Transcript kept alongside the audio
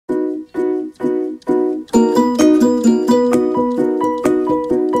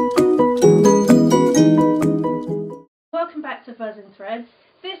friends.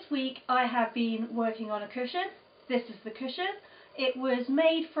 This week I have been working on a cushion. This is the cushion. It was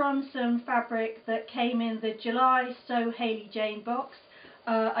made from some fabric that came in the July So Hayley Jane box.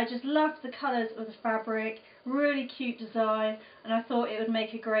 I just loved the colours of the fabric, really cute design, and I thought it would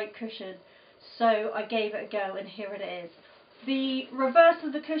make a great cushion. So I gave it a go, and here it is. The reverse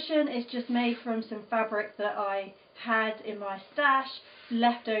of the cushion is just made from some fabric that I had in my stash,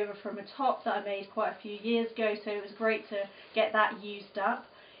 left over from a top that I made quite a few years ago, so it was great to get that used up.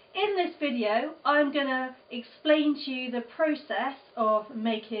 In this video I'm going to explain to you the process of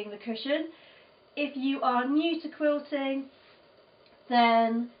making the cushion. If you are new to quilting,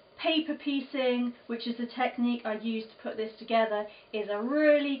 then paper piecing, which is the technique I use to put this together, is a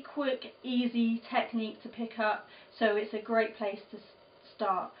really quick, easy technique to pick up, so it's a great place to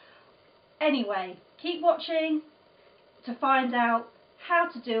start. Anyway, keep watching to find out how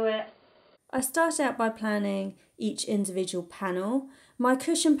to do it. I start out by planning each individual panel. My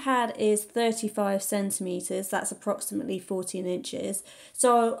cushion pad is 35 centimetres, that's approximately 14 inches.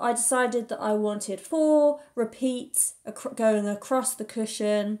 So I decided that I wanted 4 repeats going across the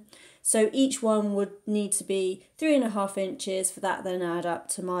cushion. So each one would need to be 3.5 inches, for that then add up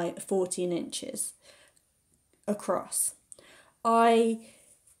to my 14 inches across. I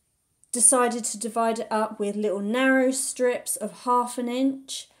decided to divide it up with little narrow strips of 1/2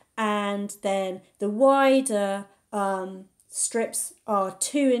 inch, and then the wider strips are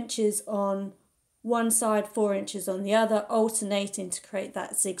 2 inches on one side, 4 inches on the other, alternating to create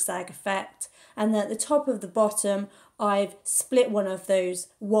that zigzag effect. And then at the top of the bottom I've split one of those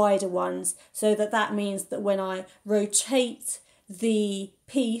wider ones, so that means that when I rotate the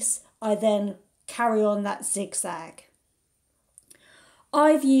piece I then carry on that zigzag.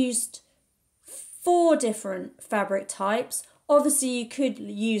 I've used 4 different fabric types. Obviously you could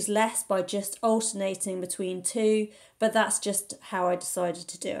use less by just alternating between 2, but that's just how I decided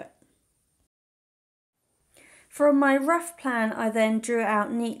to do it. From my rough plan I then drew it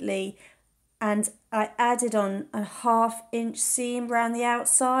out neatly, and I added on a 1/2 inch seam around the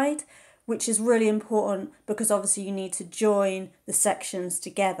outside, which is really important because obviously you need to join the sections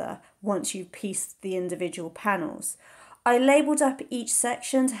together once you've pieced the individual panels. I labelled up each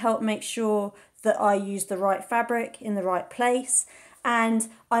section to help make sure that I used the right fabric in the right place, and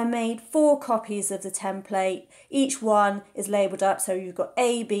I made 4 copies of the template. Each one is labelled up, so you've got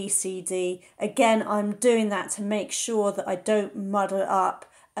A, B, C, D. Again, I'm doing that to make sure that I don't muddle it up,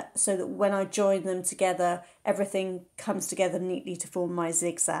 so that when I join them together everything comes together neatly to form my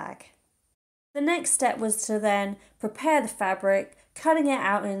zigzag. The next step was to then prepare the fabric, cutting it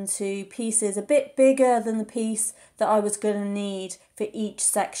out into pieces a bit bigger than the piece that I was going to need for each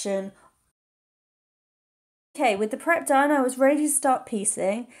section. Okay, with the prep done I was ready to start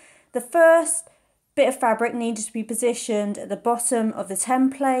piecing. The first bit of fabric needed to be positioned at the bottom of the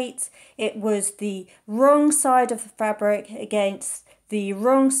template. It was the wrong side of the fabric against the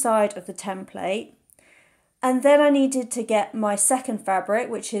wrong side of the template. And then I needed to get my second fabric,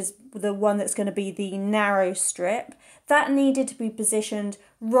 which is the one that's going to be the narrow strip. That needed to be positioned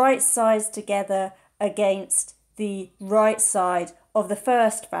right sides together against the right side of the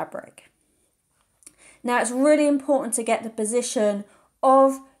first fabric. Now it's really important to get the position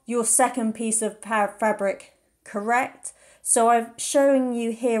of your second piece of fabric correct. So I'm showing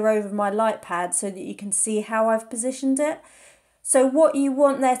you here over my light pad so that you can see how I've positioned it. So what you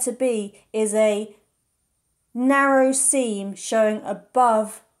want there to be is a narrow seam showing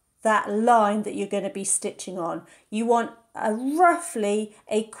above that line that you're going to be stitching on. You want roughly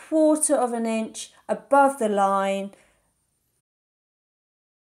 1/4 inch above the line.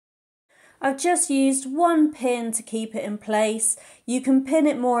 I've just used 1 pin to keep it in place. You can pin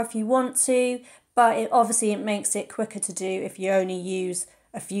it more if you want to, but obviously it makes it quicker to do if you only use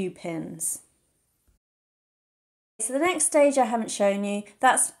a few pins. So the next stage I haven't shown you,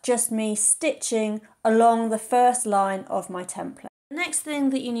 that's just me stitching along the first line of my template. The next thing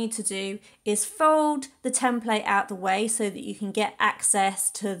that you need to do is fold the template out the way so that you can get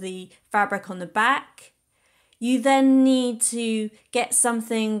access to the fabric on the back. You then need to get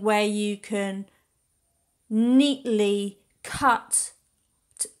something where you can neatly cut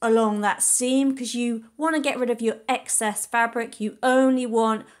along that seam, because you want to get rid of your excess fabric. You only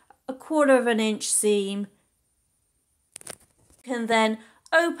want 1/4 inch seam. You can then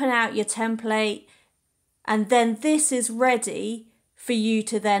open out your template, and then this is ready for you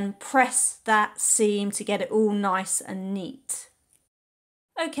to then press that seam to get it all nice and neat.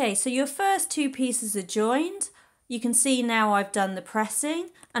 Okay, so your first 2 pieces are joined. You can see now I've done the pressing,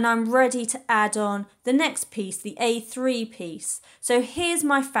 and I'm ready to add on the next piece, the A3 piece. So here's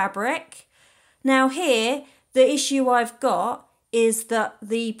my fabric. Now here, the issue I've got is that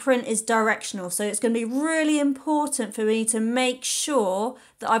the print is directional. So it's going to be really important for me to make sure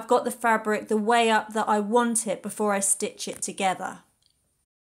that I've got the fabric the way up that I want it before I stitch it together.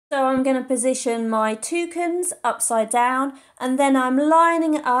 So I'm going to position my toucans upside down, and then I'm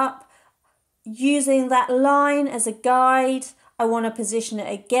lining it up using that line as a guide. I want to position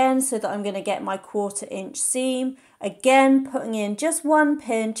it again so that I'm going to get my 1/4 inch seam. Again, putting in just one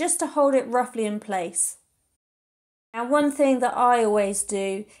pin just to hold it roughly in place. Now, one thing that I always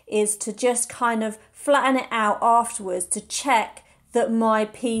do is to just kind of flatten it out afterwards to check that my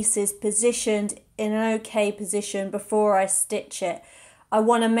piece is positioned in an okay position before I stitch it. I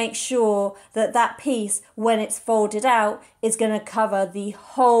want to make sure that that piece, when it's folded out, is going to cover the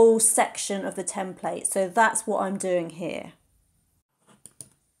whole section of the template. So that's what I'm doing here.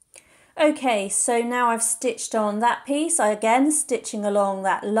 Okay, so now I've stitched on that piece. Again, stitching along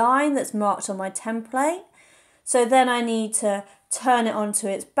that line that's marked on my template. So then I need to turn it onto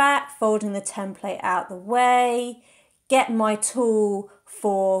its back, folding the template out the way, get my tool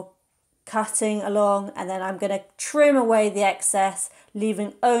for cutting along, and then I'm going to trim away the excess,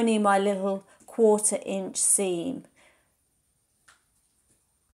 leaving only my little 1/4 inch seam.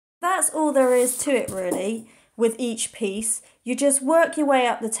 That's all there is to it really with each piece. You just work your way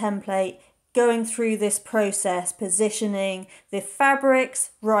up the template, going through this process, positioning the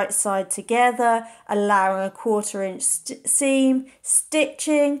fabrics right side together, allowing a 1/4 inch seam,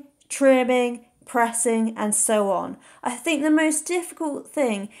 stitching, trimming, pressing, and so on. I think the most difficult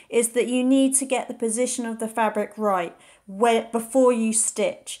thing is that you need to get the position of the fabric right before you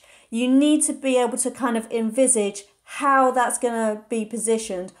stitch. You need to be able to kind of envisage how that's going to be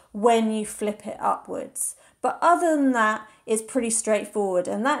positioned when you flip it upwards. But other than that, it's pretty straightforward,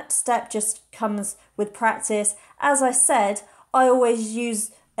 and that step just comes with practice. As I said, I always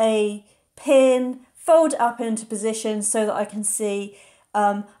use a pin, fold up into position so that I can see.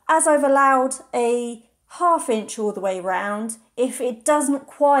 As I've allowed a 1/2 inch all the way round, if it doesn't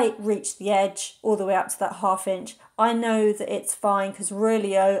quite reach the edge all the way up to that 1/2 inch, I know that it's fine, because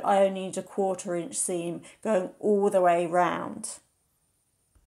really I only need a 1/4 inch seam going all the way round.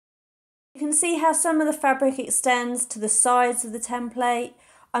 You can see how some of the fabric extends to the sides of the template.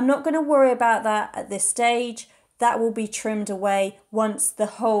 I'm not going to worry about that at this stage. That will be trimmed away once the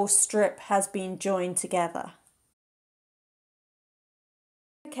whole strip has been joined together.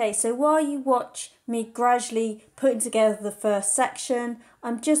 Okay, so while you watch me gradually putting together the first section,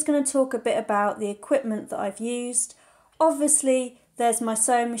 I'm just going to talk a bit about the equipment that I've used. Obviously, there's my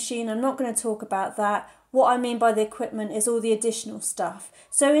sewing machine. I'm not going to talk about that. What I mean by the equipment is all the additional stuff.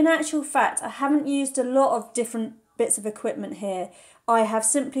 So in actual fact, I haven't used a lot of different bits of equipment here. I have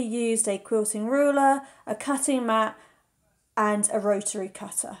simply used a quilting ruler, a cutting mat, and a rotary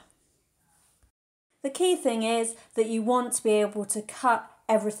cutter. The key thing is that you want to be able to cut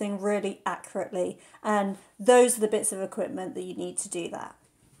everything really accurately, and those are the bits of equipment that you need to do that.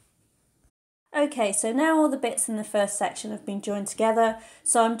 Okay, so now all the bits in the first section have been joined together,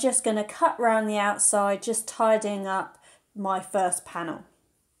 so I'm just going to cut round the outside, just tidying up my first panel.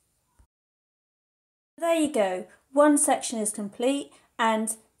 There you go, one section is complete,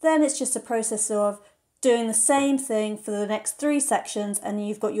 and then it's just a process of doing the same thing for the next 3 sections, and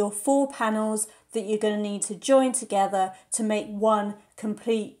you've got your 4 panels that you're going to need to join together to make one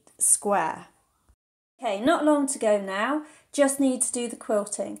complete square. Okay, not long to go now, just need to do the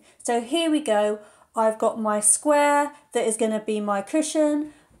quilting. So here we go, I've got my square that is going to be my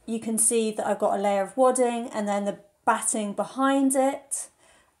cushion. You can see that I've got a layer of wadding and then the batting behind it,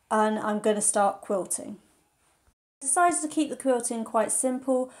 and I'm going to start quilting. I decided to keep the quilting quite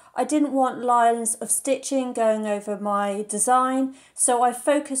simple. I didn't want lines of stitching going over my design, so I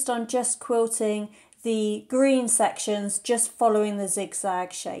focused on just quilting the green sections, just following the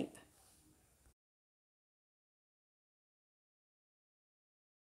zigzag shape.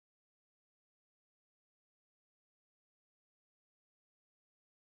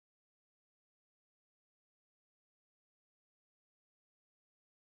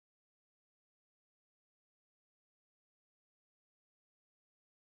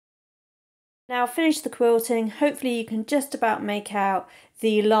 Now I've finished the quilting, hopefully you can just about make out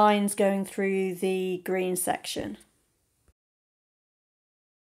the lines going through the green section.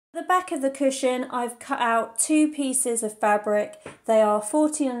 At the back of the cushion I've cut out 2 pieces of fabric. They are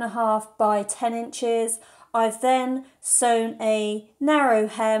 14.5 by 10 inches. I've then sewn a narrow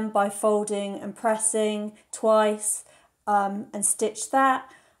hem by folding and pressing twice and stitched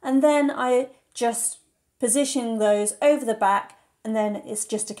that, and then I just position those over the back, and then it's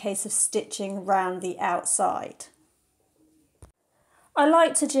just a case of stitching around the outside. I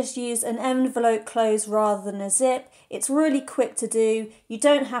like to just use an envelope close rather than a zip. It's really quick to do. You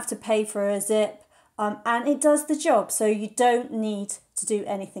don't have to pay for a zip, and it does the job, so you don't need to do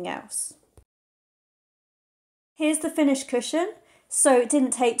anything else. Here's the finished cushion. So it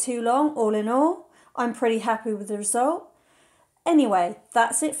didn't take too long, all in all. I'm pretty happy with the result. Anyway,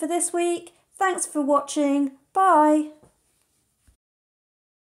 that's it for this week. Thanks for watching. Bye.